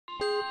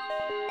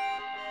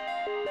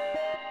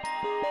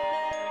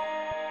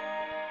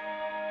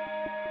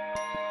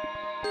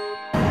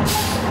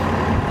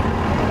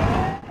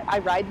I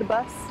ride the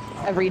bus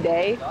every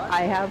day.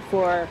 I have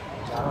for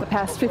the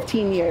past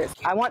 15 years.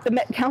 I want the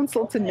Met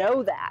Council to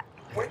know that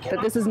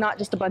this is not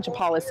just a bunch of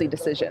policy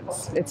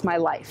decisions. It's my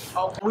life.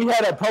 We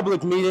had a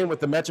public meeting with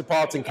the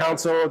Metropolitan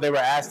Council. They were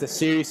asked a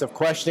series of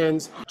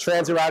questions.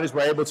 Transit riders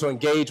were able to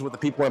engage with the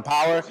people in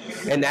power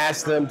and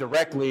ask them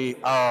directly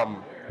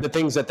the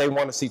things that they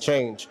want to see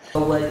change.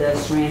 What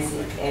does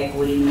transit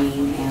equity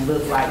mean and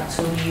look like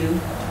to you?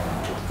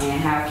 And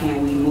how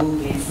can we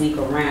move and sneak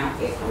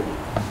around equity?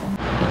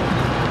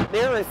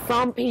 There are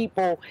some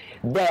people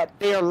that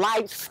their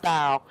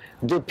lifestyle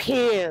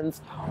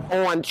depends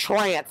on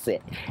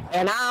transit,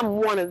 and I'm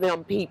one of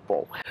them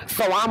people.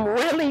 So I'm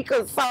really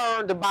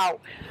concerned about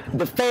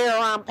the fare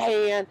I'm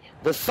paying,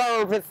 the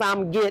service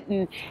I'm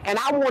getting, and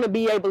I want to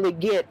be able to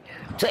get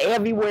to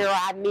everywhere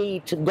I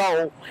need to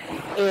go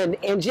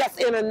and just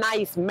in a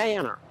nice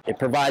manner. It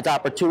provides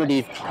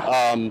opportunity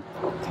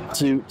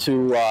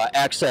to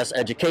access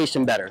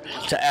education better,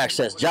 to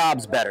access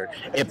jobs better.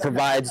 It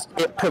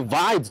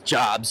provides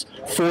jobs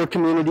for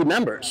community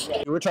members.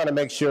 We're trying to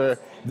make sure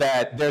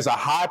that there's a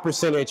high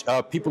percentage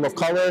of people of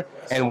color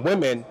and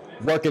women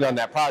working on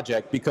that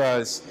project,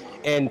 because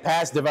in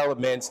past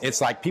developments,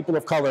 it's like people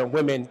of color and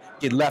women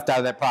get left out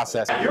of that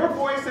process. Your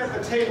voice at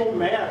the table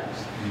matters.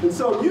 And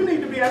so you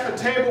need to be at the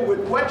table with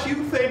what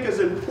you think is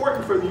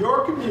important for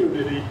your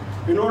community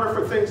in order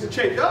for things to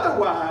change.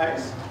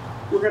 Otherwise,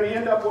 we're going to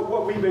end up with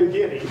what we've been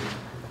getting.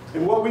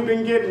 And what we've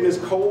been getting is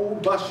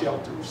cold bus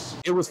shelters.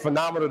 It was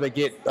phenomenal to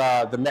get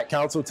the Met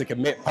Council to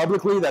commit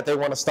publicly that they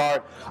want to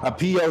start a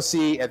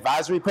POC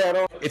advisory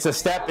panel. It's a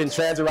step in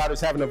transit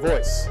riders having a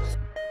voice.